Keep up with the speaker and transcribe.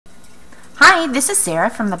Hi, this is Sarah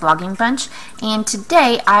from the Blogging Bunch, and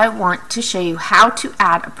today I want to show you how to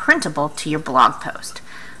add a printable to your blog post.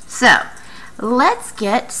 So, let's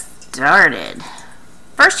get started.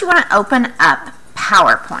 First, you want to open up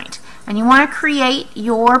PowerPoint, and you want to create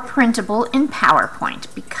your printable in PowerPoint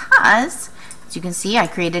because, as you can see, I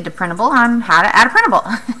created a printable on how to add a printable.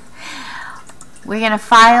 We're going to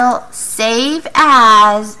file, save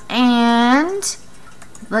as, and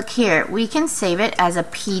look here, we can save it as a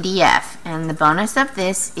PDF, and the bonus of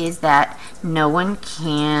this is that no one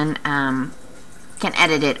can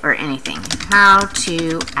edit it or anything. How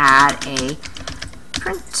to add a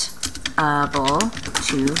printable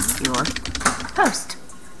to your post.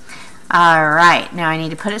 Alright, now I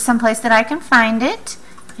need to put it someplace that I can find it,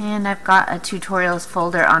 and I've got a tutorials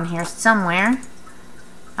folder on here somewhere.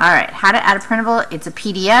 Alright, how to add a printable. It's a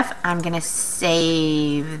PDF. I'm going to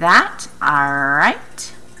save that.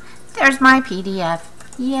 Alright. There's my PDF.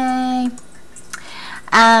 Yay.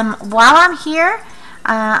 While I'm here,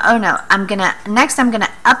 next I'm gonna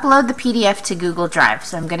upload the PDF to Google Drive.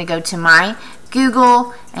 So I'm gonna go to my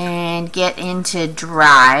Google and get into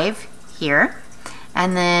Drive here.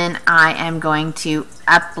 And then I am going to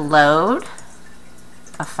upload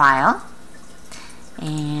a file.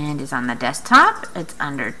 And it's on the desktop. It's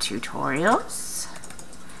under tutorials.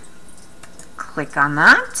 Click on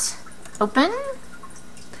that. Open.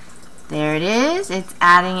 There it is. It's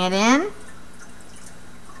adding it in.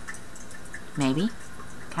 Maybe.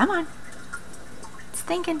 Come on. It's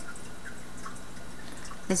thinking.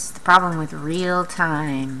 This is the problem with real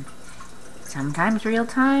time. Sometimes real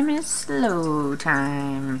time is slow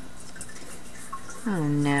time. Oh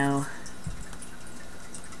no.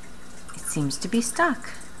 It seems to be stuck.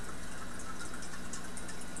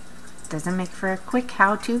 Doesn't make for a quick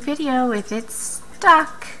how-to video if it's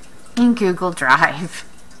stuck in Google Drive.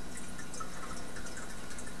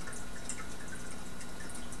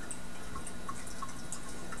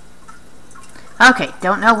 Okay,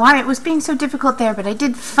 don't know why it was being so difficult there, but I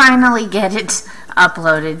did finally get it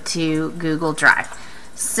uploaded to Google Drive.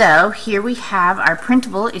 So here we have our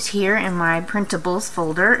printable is here in my printables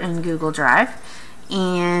folder in Google Drive,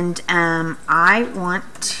 and I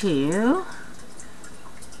want to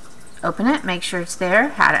open it, make sure it's there.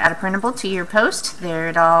 How to add a printable to your post. There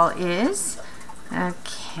it all is.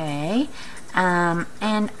 Okay, and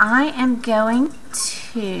I am going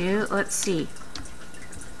to, let's see.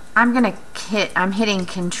 I'm hitting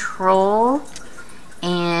Control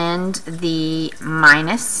and the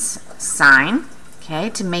minus sign, okay,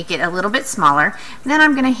 to make it a little bit smaller. And then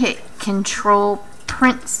I'm going to hit Control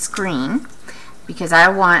Print Screen because I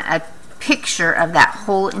want a picture of that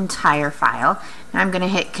whole entire file. And I'm going to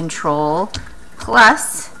hit Control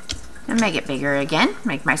Plus and make it bigger again,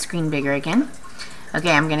 make my screen bigger again.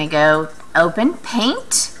 Okay, I'm going to go Open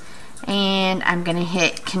Paint, and I'm going to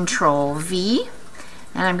hit Control V.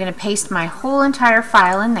 And I'm going to paste my whole entire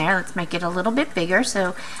file in there. Let's make it a little bit bigger.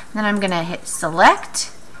 So then I'm going to hit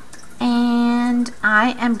select, and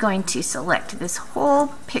I am going to select this whole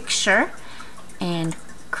picture and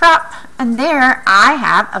crop. And there I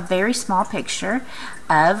have a very small picture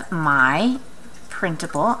of my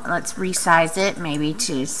printable. Let's resize it maybe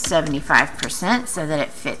to 75% so that it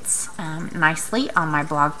fits nicely on my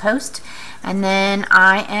blog post. And then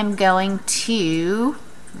I am going to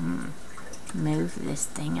move this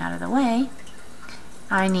thing out of the way.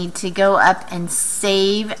 I need to go up and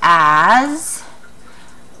save as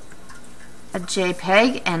a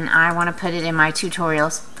JPEG, and I want to put it in my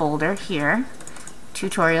tutorials folder here.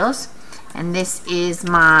 Tutorials. And this is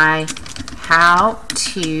my how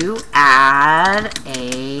to add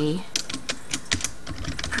a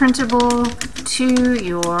printable to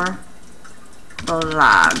your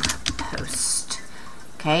blog post.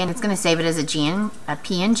 Okay, and it's going to save it as a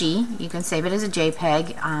PNG. You can save it as a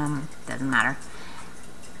JPEG. Doesn't matter.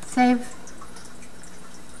 Save.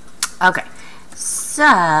 Okay,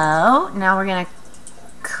 so now we're going to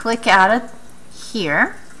click out of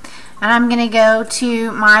here. And I'm going to go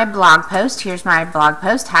to my blog post. Here's my blog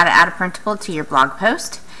post, how to add a printable to your blog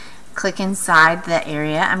post. Click inside the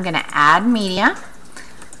area. I'm going to add media,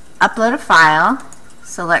 upload a file,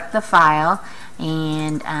 select the file,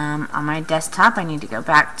 and on my desktop I need to go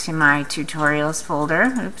back to my tutorials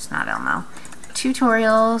folder. Oops, not Elmo.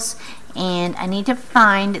 Tutorials, and I need to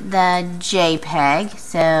find the JPEG.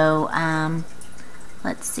 So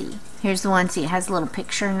let's see. Here's the one. See, it has a little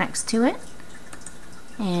picture next to it.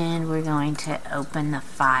 And we're going to open the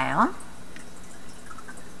file.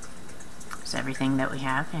 It's everything that we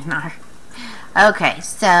have in our... Okay,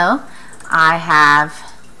 so I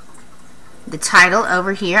have the title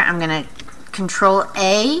over here. I'm going to Control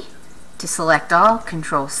A to select all,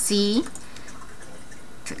 Control C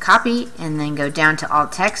to copy, and then go down to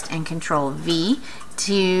alt text and control V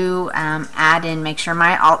to add in, make sure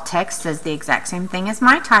my alt text says the exact same thing as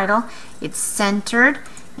my title. It's centered,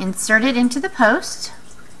 insert it into the post.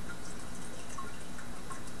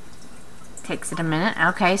 Takes it a minute.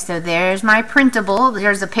 Okay, so there's my printable.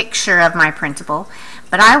 There's a picture of my printable,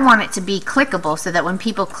 but I want it to be clickable so that when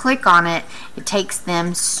people click on it, it takes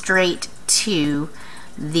them straight to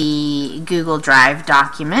the Google Drive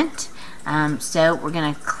document. So we're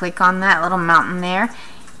going to click on that little mountain there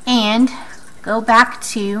and go back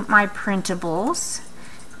to my printables.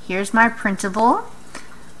 Here's my printable,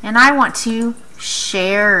 and I want to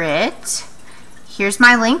share it. Here's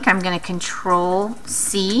my link. I'm going to control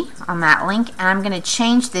C on that link, and I'm going to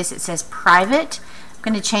change this. It says private. I'm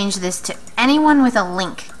going to change this to anyone with a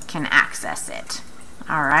link can access it.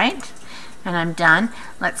 Alright, and I'm done.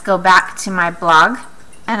 Let's go back to my blog,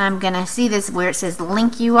 and I'm going to see this where it says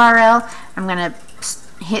link URL. I'm going to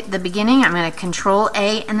hit the beginning. I'm going to control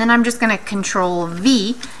A, and then I'm just going to control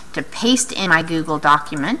V to paste in my Google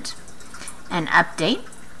document and update.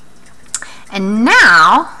 And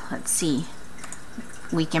now, let's see,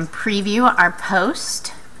 we can preview our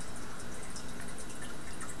post.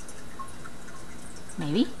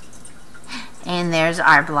 Maybe. And there's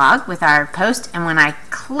our blog with our post, and when I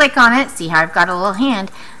click on it, see how I've got a little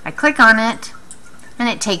hand, I click on it and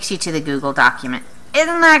it takes you to the Google document.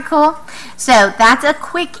 Isn't that cool? So that's a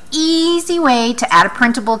quick, easy way to add a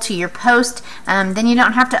printable to your post. Then you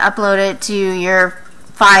don't have to upload it to your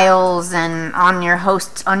files and on your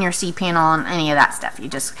host, on your cPanel and any of that stuff. You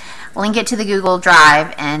just link it to the Google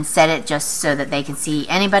Drive and set it just so that they can see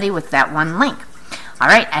anybody with that one link.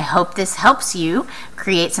 Alright, I hope this helps you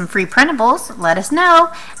create some free printables. Let us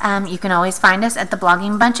know. You can always find us at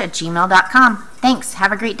theblogging bunch@gmail.com. Thanks.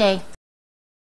 Have a great day.